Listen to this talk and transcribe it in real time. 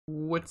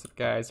What's up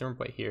guys,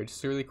 Everybody here,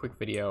 just a really quick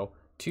video.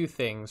 Two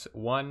things.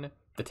 One,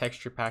 the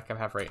texture pack I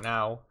have right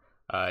now,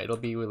 it'll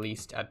be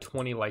released at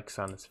 20 likes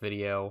on this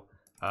video.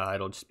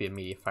 It'll just be a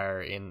media fire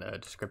in the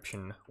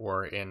description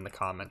or in the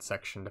comment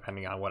section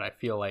depending on what I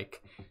feel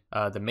like.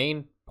 The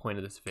main point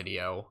of this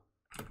video,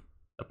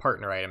 the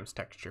partner items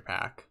texture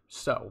pack.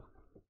 So,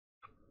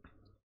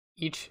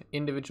 each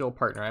individual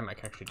partner item, I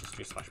can actually just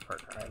do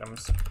 /partner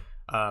items,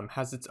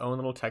 has its own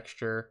little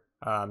texture.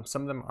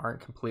 Some of them aren't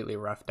completely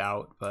roughed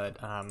out,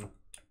 but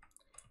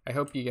I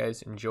hope you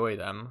guys enjoy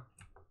them.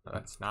 Oh,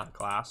 that's not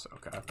glass,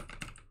 okay.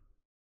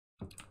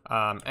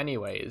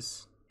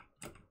 Anyways,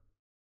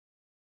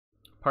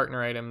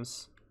 partner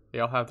items, they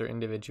all have their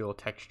individual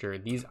texture.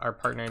 These are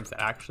partner items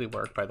that actually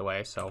work, by the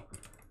way, so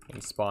you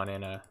can spawn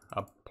in a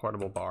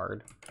portable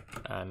bard,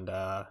 and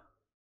let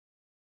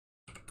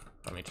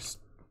me just,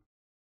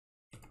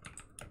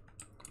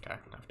 okay,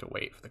 I have to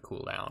wait for the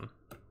cooldown.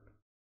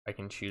 I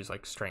can choose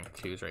like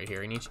strength 2s right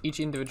here, and each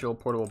individual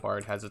portable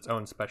bard has its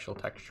own special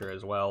texture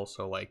as well.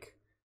 So like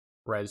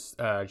res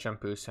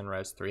jump boost and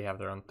res 3 have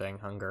their own thing.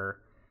 Hunger,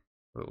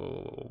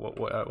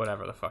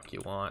 whatever the fuck you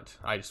want.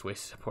 I just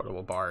wasted a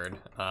portable bard.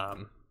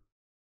 I'll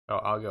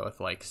go with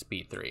like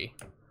speed 3.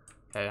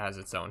 It has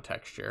its own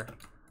texture.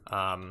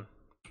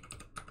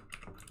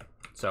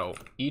 So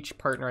each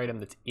partner item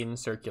that's in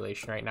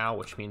circulation right now,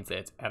 which means that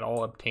it's at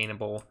all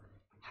obtainable,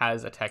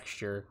 has a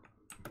texture.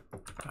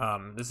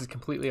 This is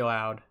completely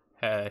allowed.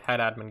 Head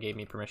admin gave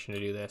me permission to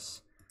do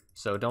this,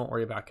 so don't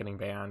worry about getting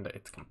banned.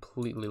 It's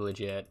completely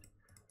legit.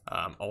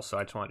 Also,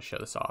 I just wanted to show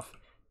this off.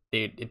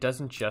 It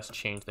doesn't just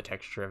change the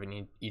texture of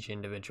each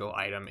individual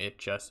item.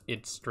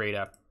 It straight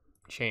up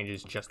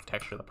changes just the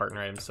texture of the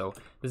partner item. So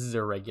this is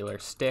a regular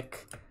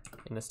stick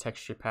in this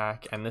texture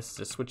pack, and this is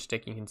a switch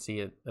stick. You can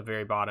see at the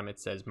very bottom it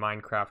says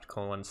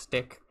Minecraft :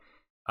 stick.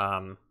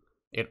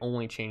 It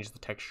only changes the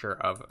texture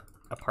of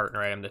a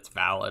partner item that's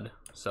valid,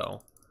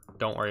 so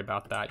don't worry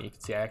about that. You can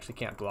see I actually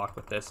can't block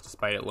with this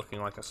despite it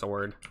looking like a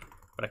sword,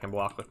 but I can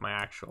block with my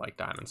actual like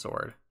diamond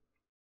sword.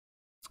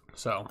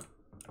 So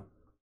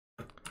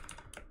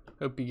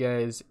hope you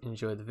guys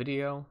enjoy the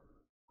video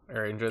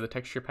or enjoy the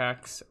texture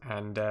packs,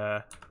 and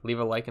leave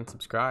a like and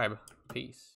subscribe. Peace.